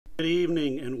Good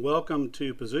evening and welcome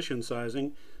to Position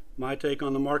Sizing, my take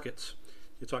on the markets.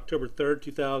 It's October 3rd,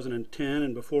 2010,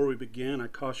 and before we begin, I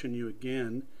caution you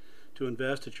again to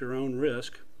invest at your own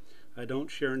risk. I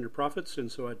don't share in your profits,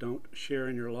 and so I don't share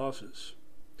in your losses.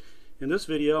 In this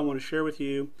video, I want to share with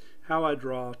you how I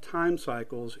draw time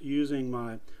cycles using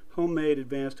my homemade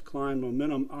advanced decline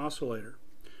momentum oscillator.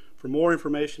 For more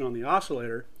information on the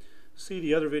oscillator, see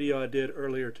the other video I did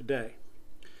earlier today.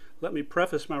 Let me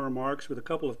preface my remarks with a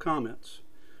couple of comments.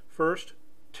 First,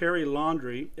 Terry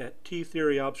Laundrie at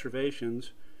T-Theory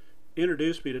Observations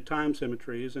introduced me to time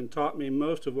symmetries and taught me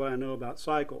most of what I know about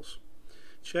cycles.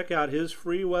 Check out his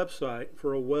free website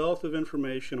for a wealth of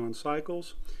information on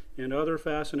cycles and other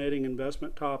fascinating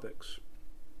investment topics.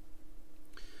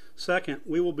 Second,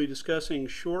 we will be discussing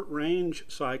short-range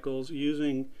cycles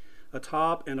using a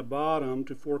top and a bottom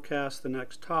to forecast the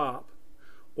next top,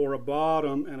 or a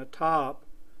bottom and a top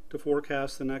to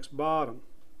forecast the next bottom.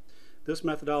 This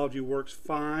methodology works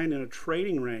fine in a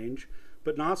trading range,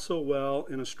 but not so well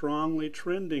in a strongly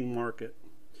trending market.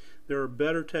 There are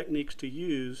better techniques to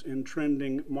use in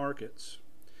trending markets.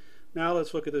 Now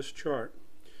let's look at this chart.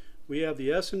 We have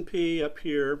the S&P up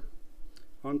here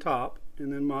on top,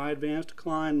 and then my advanced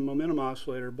decline momentum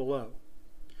oscillator below.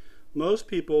 Most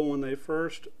people, when they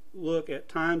first look at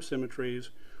time symmetries,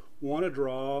 want to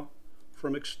draw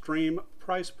from extreme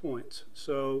price points.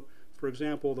 So, for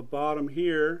example, the bottom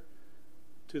here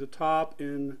to the top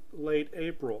in late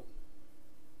April.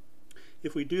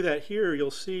 If we do that here, you'll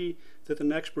see that the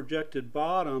next projected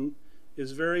bottom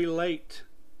is very late.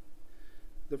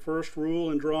 The first rule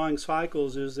in drawing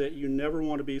cycles is that you never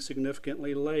want to be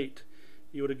significantly late.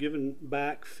 You would have given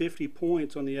back 50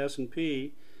 points on the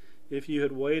S&P if you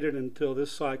had waited until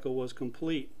this cycle was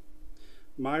complete.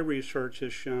 My research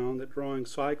has shown that drawing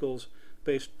cycles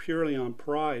based purely on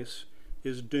price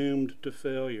is doomed to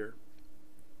failure.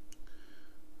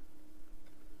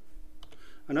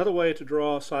 Another way to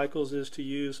draw cycles is to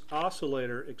use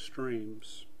oscillator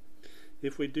extremes.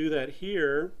 If we do that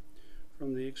here,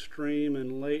 from the extreme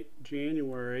in late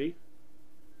January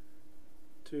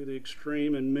to the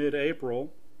extreme in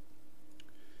mid-April,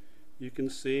 you can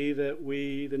see that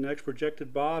the next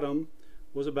projected bottom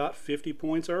was about 50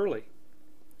 points early.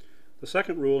 The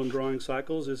second rule in drawing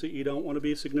cycles is that you don't want to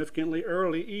be significantly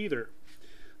early either.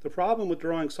 The problem with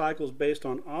drawing cycles based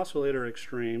on oscillator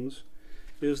extremes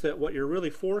is that what you're really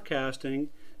forecasting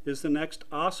is the next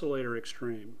oscillator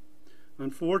extreme.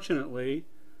 Unfortunately,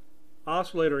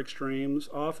 oscillator extremes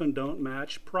often don't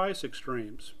match price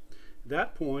extremes.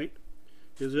 That point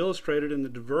is illustrated in the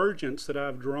divergence that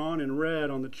I've drawn in red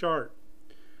on the chart.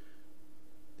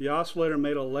 The oscillator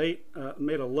made a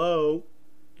low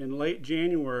in late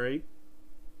January,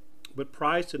 but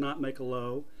price did not make a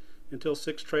low until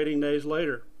 6 trading days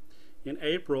later. In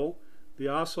April, the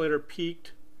oscillator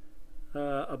peaked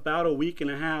about a week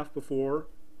and a half before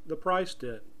the price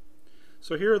did.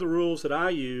 So here are the rules that I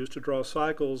use to draw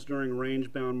cycles during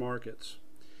range-bound markets.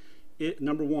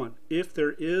 Number one, if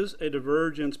there is a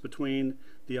divergence between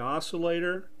the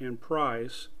oscillator and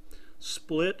price,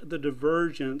 split the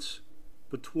divergence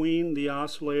between the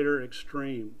oscillator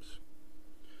extremes.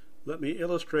 Let me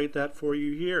illustrate that for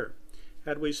you here.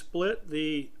 Had we split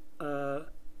the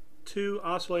two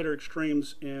oscillator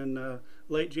extremes in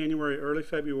late January, early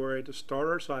February to start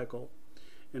our cycle,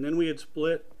 and then we had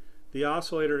split the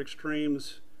oscillator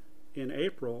extremes in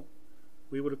April,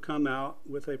 we would have come out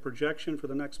with a projection for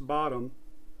the next bottom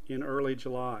in early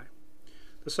July.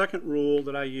 The second rule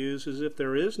that I use is if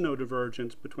there is no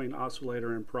divergence between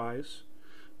oscillator and price,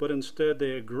 but instead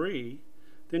they agree,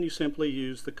 then you simply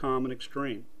use the common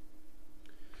extreme.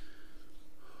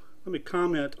 Let me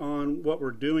comment on what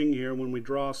we're doing here when we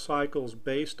draw cycles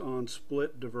based on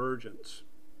split divergence.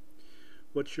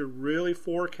 What you're really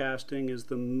forecasting is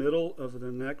the middle of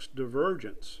the next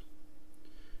divergence.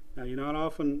 Now, you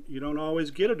don't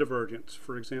always get a divergence.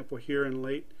 For example, here in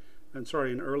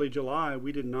early July,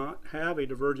 we did not have a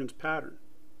divergence pattern.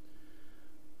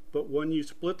 But when you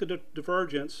split the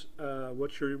divergence,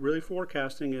 what you're really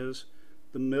forecasting is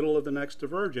the middle of the next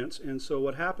divergence. And so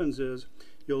what happens is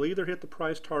you'll either hit the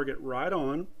price target right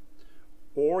on,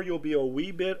 or you'll be a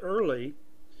wee bit early,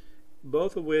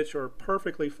 both of which are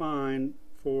perfectly fine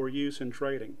for use in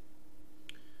trading.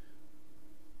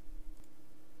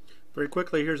 Very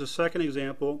quickly, here's a second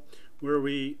example where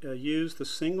we use the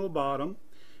single bottom,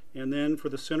 and then for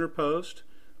the center post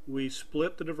we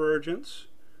split the divergence,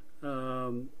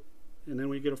 and then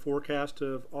we get a forecast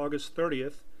of August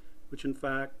 30th, which in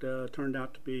fact turned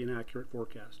out to be an accurate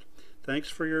forecast. Thanks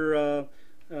for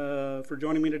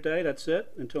joining me today. That's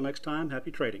it. Until next time,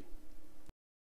 happy trading.